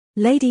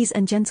Ladies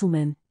and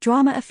gentlemen,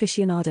 drama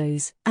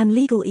aficionados, and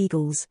legal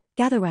eagles,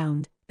 gather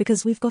round,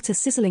 because we've got a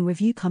sizzling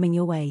review coming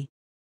your way.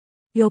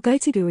 Your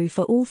go-to guru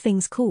for all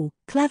things cool,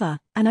 clever,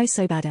 and oh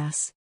so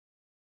badass.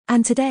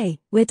 And today,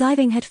 we're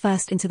diving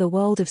headfirst into the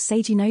world of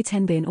Seigi no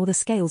Tenbin, or the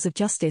Scales of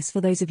Justice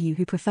for those of you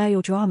who prefer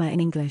your drama in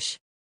English.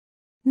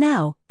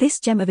 Now, this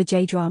gem of a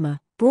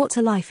J-drama, brought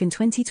to life in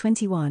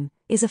 2021,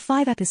 is a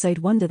 5-episode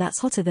wonder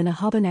that's hotter than a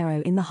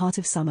habanero in the heart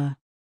of summer.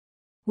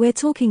 We're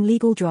talking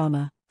legal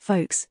drama,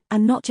 folks,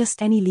 and not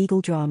just any legal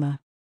drama.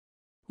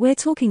 We're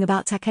talking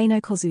about Takano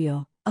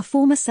Kazuya, a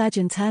former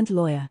surgeon turned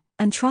lawyer,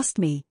 and trust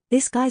me,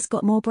 this guy's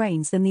got more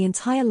brains than the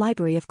entire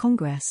Library of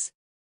Congress.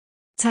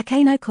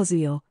 Takano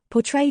Kazuya,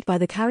 portrayed by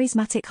the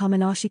charismatic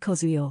Kamenashi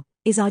Kazuya,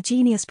 is our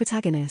genius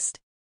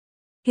protagonist.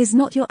 He's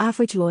not your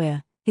average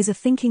lawyer, he's a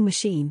thinking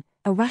machine,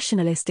 a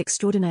rationalist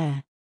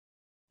extraordinaire.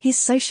 He's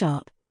so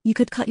sharp, you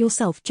could cut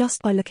yourself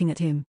just by looking at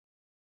him.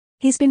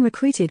 He's been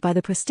recruited by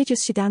the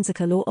prestigious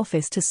Shidanzaka law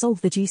office to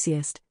solve the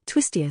juiciest,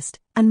 twistiest,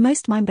 and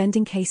most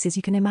mind-bending cases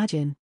you can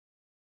imagine.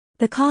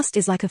 The cast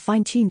is like a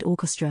fine-tuned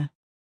orchestra.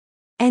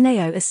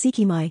 Nao as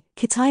Sekimai,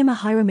 Kitayama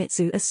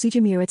Hiromitsu as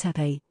Sujimura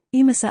Teppei,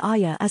 Umasa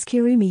Aya as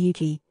Kirumi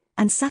Yuki,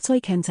 and Satoi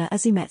Kenta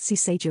as Umetsu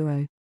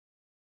Seijuro.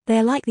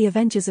 They're like the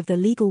Avengers of the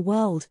legal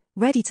world,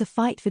 ready to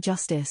fight for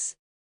justice.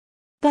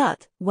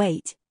 But,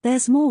 wait,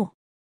 there's more.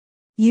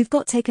 You've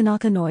got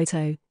Takanaka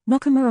Naoto,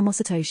 Nakamura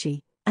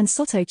Masatoshi, and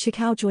Soto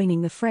Chikao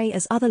joining the fray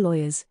as other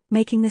lawyers,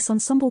 making this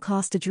ensemble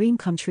cast a dream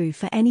come true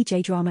for any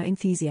J-drama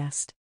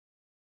enthusiast.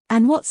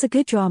 And what's a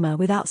good drama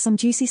without some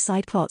juicy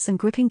side plots and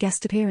gripping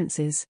guest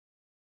appearances?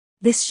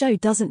 This show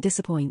doesn't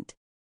disappoint.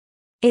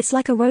 It's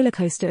like a roller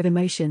coaster of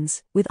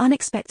emotions, with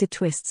unexpected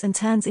twists and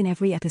turns in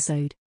every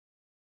episode.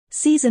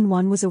 Season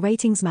 1 was a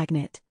ratings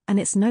magnet, and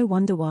it's no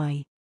wonder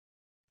why.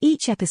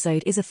 Each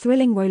episode is a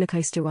thrilling roller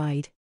coaster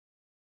ride.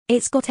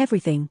 It's got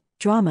everything: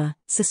 drama,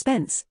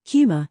 suspense,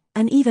 humor,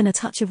 and even a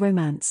touch of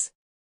romance.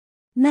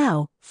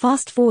 Now,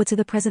 fast forward to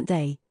the present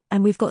day,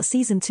 and we've got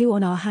Season 2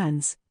 on our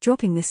hands,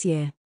 dropping this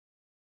year.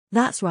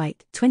 That's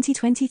right,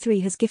 2023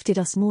 has gifted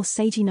us more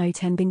Seigi no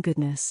Tenbin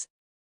goodness.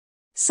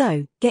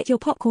 So, get your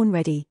popcorn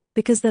ready,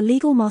 because the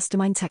legal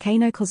mastermind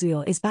Takano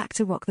Kazuya is back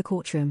to rock the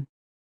courtroom.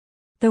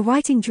 The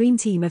writing dream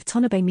team of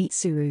Tanabe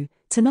Mitsuru,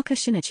 Tanaka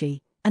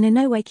Shinichi, and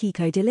Inoue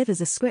Kiko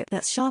delivers a script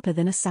that's sharper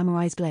than a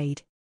samurai's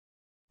blade.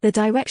 The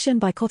direction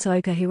by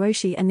Kataoka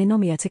Hiroshi and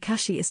Ninomiya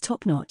Takashi is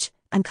top-notch,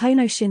 and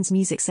Kono Shin's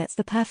music sets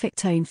the perfect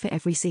tone for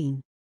every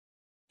scene.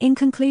 In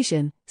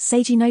conclusion,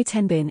 Seigi no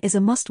Tenbin is a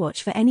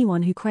must-watch for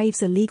anyone who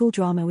craves a legal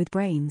drama with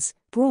brains,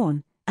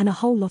 brawn, and a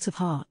whole lot of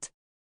heart.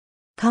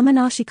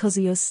 Kamenashi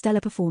Kazuya's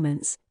stellar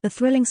performance, the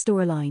thrilling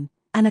storyline,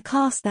 and a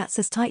cast that's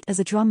as tight as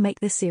a drum make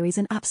this series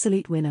an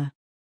absolute winner.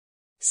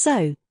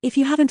 So, if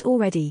you haven't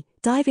already,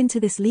 dive into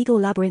this legal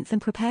labyrinth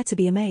and prepare to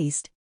be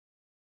amazed.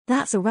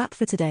 That's a wrap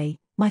for today,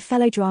 my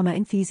fellow drama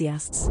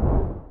enthusiasts.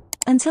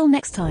 Until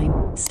next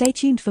time, stay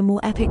tuned for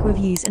more epic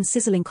reviews and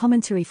sizzling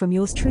commentary from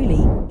yours truly,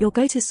 your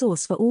go-to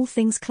source for all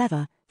things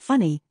clever,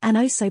 funny, and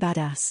oh so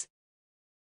badass.